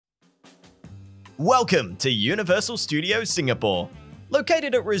Welcome to Universal Studios Singapore.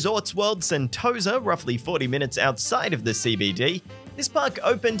 Located at Resorts World Sentosa, roughly 40 minutes outside of the CBD, this park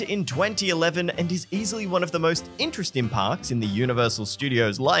opened in 2011 and is easily one of the most interesting parks in the Universal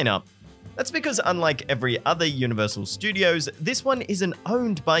Studios lineup. That's because unlike every other Universal Studios, this one isn't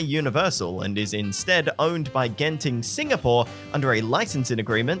owned by Universal and is instead owned by Genting Singapore under a licensing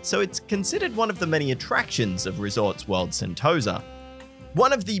agreement, so it's considered one of the many attractions of Resorts World Sentosa.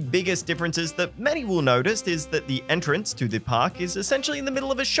 One of the biggest differences that many will notice is that the entrance to the park is essentially in the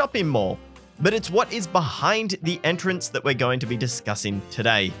middle of a shopping mall. But it's what is behind the entrance that we're going to be discussing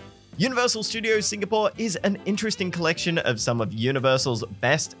today. Universal Studios Singapore is an interesting collection of some of Universal's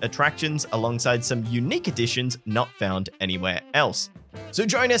best attractions alongside some unique additions not found anywhere else. So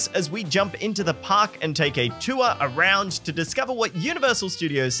join us as we jump into the park and take a tour around to discover what Universal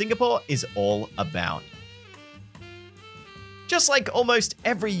Studios Singapore is all about. Just like almost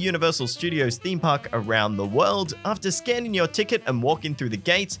every Universal Studios theme park around the world, after scanning your ticket and walking through the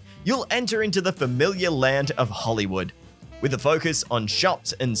gates, you'll enter into the familiar land of Hollywood. With a focus on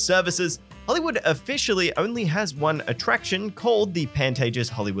shops and services, Hollywood officially only has one attraction called the Pantages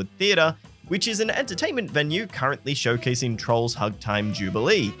Hollywood Theater, which is an entertainment venue currently showcasing Trolls Hug Time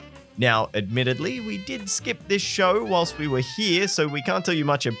Jubilee. Now, admittedly, we did skip this show whilst we were here, so we can't tell you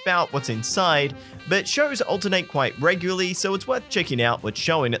much about what's inside, but shows alternate quite regularly, so it's worth checking out what's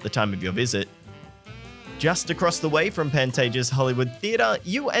showing at the time of your visit. Just across the way from Pantages Hollywood Theater,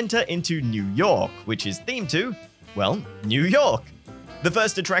 you enter into New York, which is themed to, well, New York. The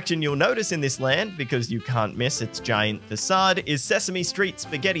first attraction you'll notice in this land, because you can't miss its giant facade, is Sesame Street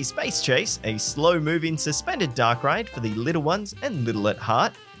Spaghetti Space Chase, a slow-moving suspended dark ride for the little ones and little at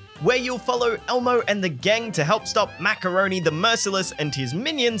heart, where you'll follow Elmo and the gang to help stop Macaroni the Merciless and his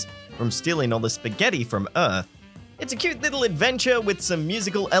minions from stealing all the spaghetti from Earth. It's a cute little adventure with some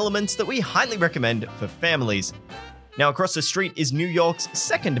musical elements that we highly recommend for families. Now across the street is New York's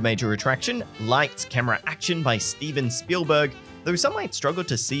second major attraction, Lights, Camera, Action by Steven Spielberg, though some might struggle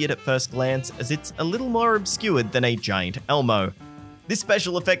to see it at first glance as it's a little more obscured than a giant Elmo. This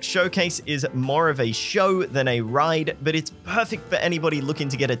special effects showcase is more of a show than a ride, but it's perfect for anybody looking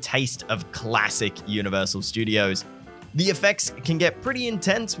to get a taste of classic Universal Studios. The effects can get pretty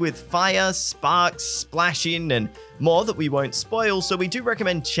intense with fire, sparks, splashing, and more that we won't spoil, so we do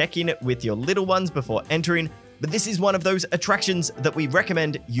recommend checking it with your little ones before entering, but this is one of those attractions that we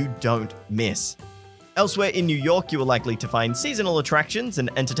recommend you don't miss. Elsewhere in New York, you are likely to find seasonal attractions and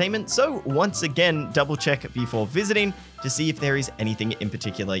entertainment, so once again, double check before visiting to see if there is anything in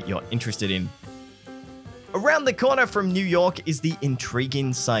particular you're interested in. Around the corner from New York is the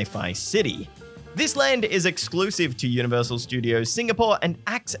intriguing Sci-Fi City. This land is exclusive to Universal Studios Singapore and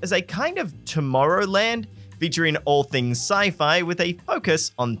acts as a kind of Tomorrowland, featuring all things sci-fi with a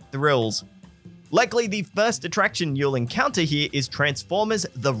focus on thrills. Likely the first attraction you'll encounter here is Transformers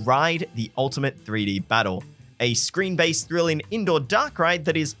The Ride: The Ultimate 3D Battle, a screen-based thrilling indoor dark ride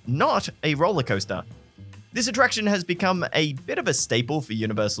that is not a roller coaster. This attraction has become a bit of a staple for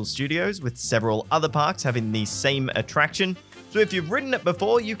Universal Studios, with several other parks having the same attraction, so if you've ridden it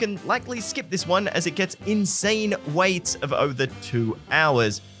before, you can likely skip this one as it gets insane waits of over 2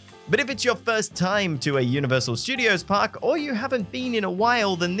 hours. But if it's your first time to a Universal Studios park, or you haven't been in a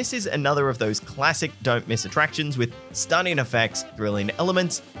while, then this is another of those classic don't miss attractions with stunning effects, thrilling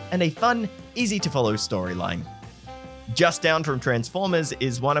elements, and a fun, easy-to-follow storyline. Just down from Transformers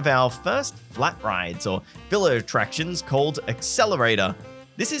is one of our first flat rides, or filler attractions, called Accelerator.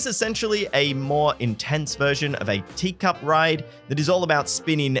 This is essentially a more intense version of a teacup ride that is all about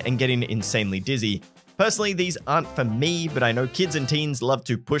spinning and getting insanely dizzy. Personally, these aren't for me, but I know kids and teens love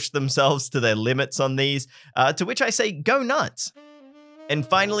to push themselves to their limits on these, to which I say go nuts. And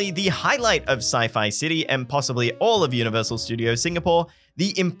finally, the highlight of Sci-Fi City and possibly all of Universal Studios Singapore,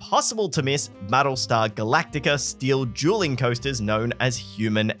 the impossible to miss Battlestar Galactica steel dueling coasters known as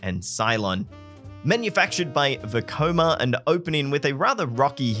Human and Cylon. Manufactured by Vekoma and opening with a rather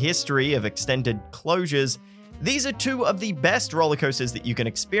rocky history of extended closures, these are two of the best roller coasters that you can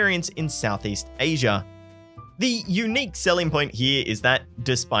experience in Southeast Asia. The unique selling point here is that,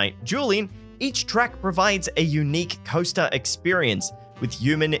 despite dueling, each track provides a unique coaster experience, with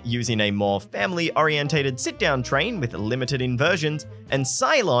Human using a more family-orientated sit-down train with limited inversions, and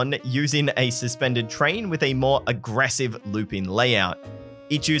Cylon using a suspended train with a more aggressive looping layout.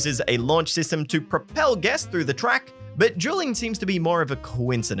 Each uses a launch system to propel guests through the track, but dueling seems to be more of a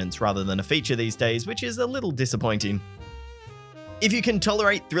coincidence rather than a feature these days, which is a little disappointing. If you can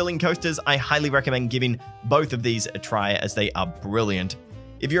tolerate thrilling coasters, I highly recommend giving both of these a try as they are brilliant.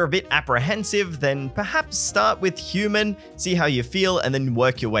 If you're a bit apprehensive, then perhaps start with human, see how you feel, and then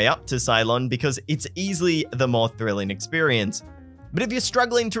work your way up to Cylon because it's easily the more thrilling experience. But if you're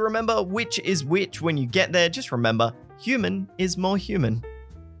struggling to remember which is which when you get there, just remember, human is more human.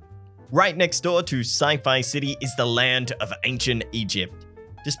 Right next door to Sci-Fi City is the land of ancient Egypt.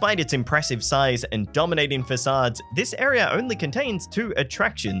 Despite its impressive size and dominating facades, this area only contains 2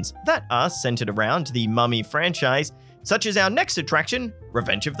 attractions that are centered around the Mummy franchise, such as our next attraction,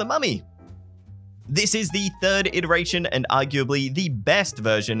 Revenge of the Mummy. This is the 3rd iteration and arguably the best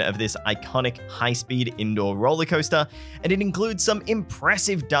version of this iconic high-speed indoor roller coaster, and it includes some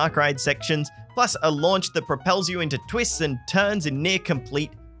impressive dark ride sections, plus a launch that propels you into twists and turns in near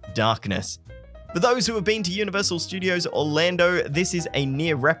complete darkness. For those who have been to Universal Studios Orlando, this is a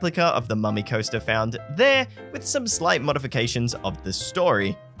near replica of the Mummy coaster found there, with some slight modifications of the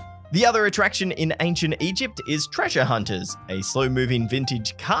story. The other attraction in ancient Egypt is Treasure Hunters, a slow-moving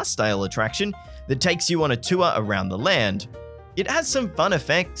vintage car-style attraction that takes you on a tour around the land. It has some fun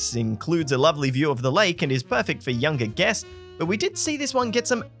effects, includes a lovely view of the lake, and is perfect for younger guests, but we did see this one get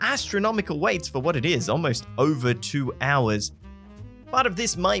some astronomical waits for what it is, almost over 2 hours. Part of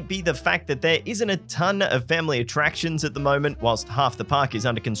this might be the fact that there isn't a ton of family attractions at the moment, whilst half the park is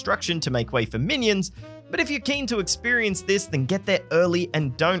under construction to make way for Minions, but if you're keen to experience this, then get there early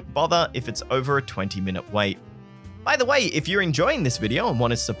and don't bother if it's over a 20-minute wait. By the way, if you're enjoying this video and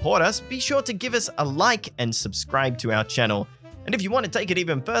want to support us, be sure to give us a like and subscribe to our channel. And if you want to take it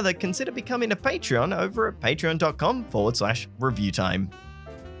even further, consider becoming a Patreon over at patreon.com/ReviewTyme.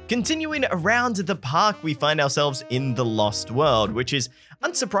 Continuing around the park, we find ourselves in the Lost World, which is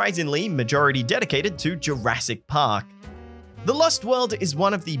unsurprisingly majority dedicated to Jurassic Park. The Lost World is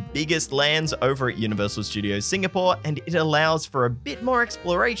one of the biggest lands over at Universal Studios Singapore, and it allows for a bit more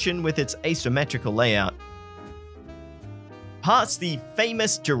exploration with its asymmetrical layout. Past the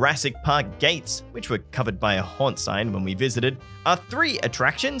famous Jurassic Park gates, which were covered by a haunt sign when we visited, are 3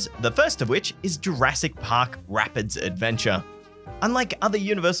 attractions, the first of which is Jurassic Park Rapids Adventure. Unlike other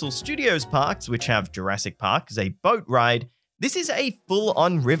Universal Studios parks, which have Jurassic Park as a boat ride, this is a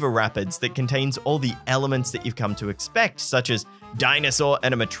full-on river rapids that contains all the elements that you've come to expect, such as dinosaur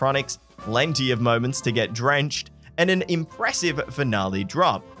animatronics, plenty of moments to get drenched, and an impressive finale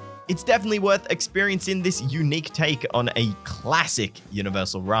drop. It's definitely worth experiencing this unique take on a classic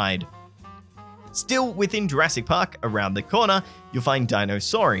Universal ride. Still within Jurassic Park, around the corner, you'll find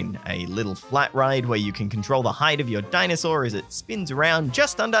Dinosauring, a little flat ride where you can control the height of your dinosaur as it spins around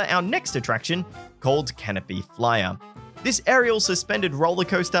just under our next attraction, called Canopy Flyer. This aerial suspended roller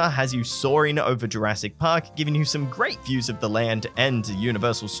coaster has you soaring over Jurassic Park, giving you some great views of the land and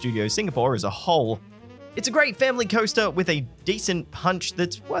Universal Studios Singapore as a whole. It's a great family coaster with a decent punch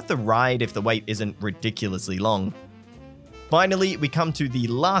that's worth a ride if the wait isn't ridiculously long. Finally, we come to the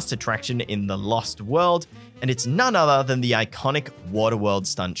last attraction in the Lost World, and it's none other than the iconic Waterworld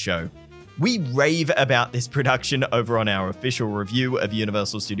stunt show. We rave about this production over on our official review of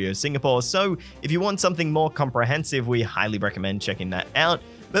Universal Studios Singapore, so if you want something more comprehensive, we highly recommend checking that out.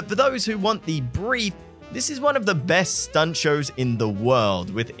 But for those who want the brief, this is one of the best stunt shows in the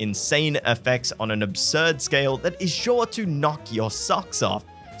world, with insane effects on an absurd scale that is sure to knock your socks off.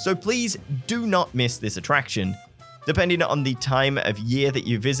 So please do not miss this attraction. Depending on the time of year that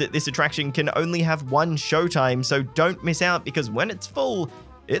you visit, this attraction can only have 1 showtime, so don't miss out because when it's full,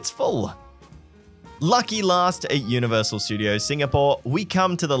 it's full. Lucky last at Universal Studios Singapore, we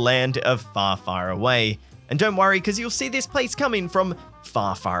come to the land of Far, Far Away. And don't worry, because you'll see this place coming from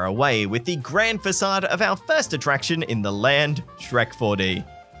far, far away with the grand facade of our first attraction in the land, Shrek 4D.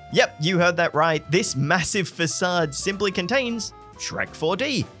 Yep, you heard that right. This massive facade simply contains Shrek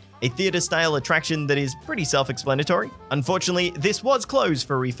 4D, a theater-style attraction that is pretty self-explanatory. Unfortunately, this was closed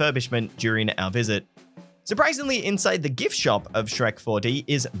for refurbishment during our visit. Surprisingly, inside the gift shop of Shrek 4D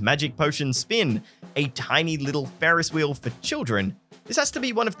is Magic Potion Spin, a tiny little Ferris wheel for children. This has to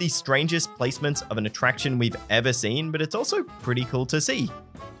be one of the strangest placements of an attraction we've ever seen, but it's also pretty cool to see.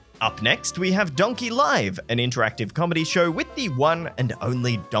 Up next, we have Donkey Live, an interactive comedy show with the one and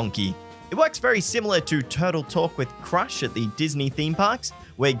only Donkey. It works very similar to Turtle Talk with Crush at the Disney theme parks,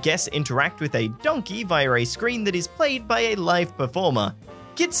 where guests interact with a donkey via a screen that is played by a live performer.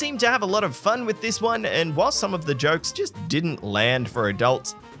 Kids seem to have a lot of fun with this one, and while some of the jokes just didn't land for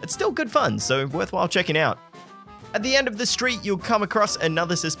adults, it's still good fun, so worthwhile checking out. At the end of the street, you'll come across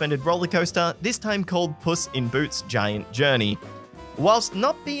another suspended roller coaster, this time called Puss in Boots' Giant Journey. Whilst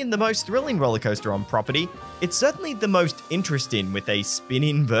not being the most thrilling roller coaster on property, it's certainly the most interesting, with a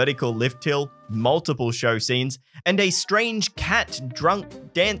spinning vertical lift hill, multiple show scenes, and a strange cat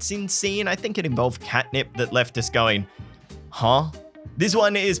drunk dancing scene. I think it involved catnip that left us going, huh? This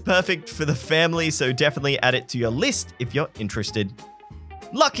one is perfect for the family, so definitely add it to your list if you're interested.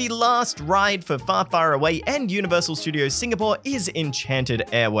 Lucky last ride for Far Far Away and Universal Studios Singapore is Enchanted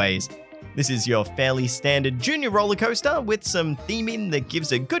Airways. This is your fairly standard junior roller coaster with some theming that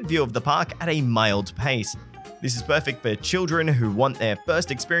gives a good view of the park at a mild pace. This is perfect for children who want their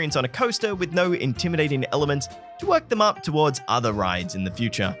first experience on a coaster with no intimidating elements to work them up towards other rides in the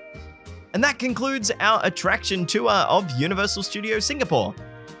future. And that concludes our attraction tour of Universal Studios Singapore.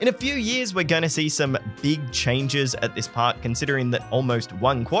 In a few years, we're going to see some big changes at this park, considering that almost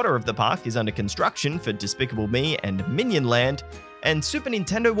 1/4 of the park is under construction for Despicable Me and Minion Land, and Super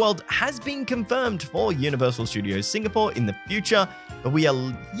Nintendo World has been confirmed for Universal Studios Singapore in the future, but we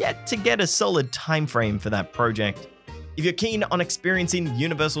are yet to get a solid time frame for that project. If you're keen on experiencing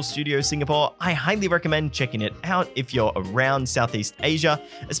Universal Studios Singapore, I highly recommend checking it out if you're around Southeast Asia,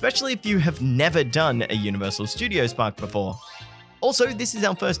 especially if you have never done a Universal Studios park before. Also, this is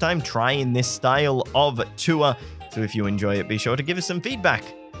our first time trying this style of tour, so if you enjoy it, be sure to give us some feedback.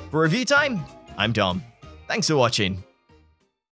 For Review Time, I'm Dom. Thanks for watching.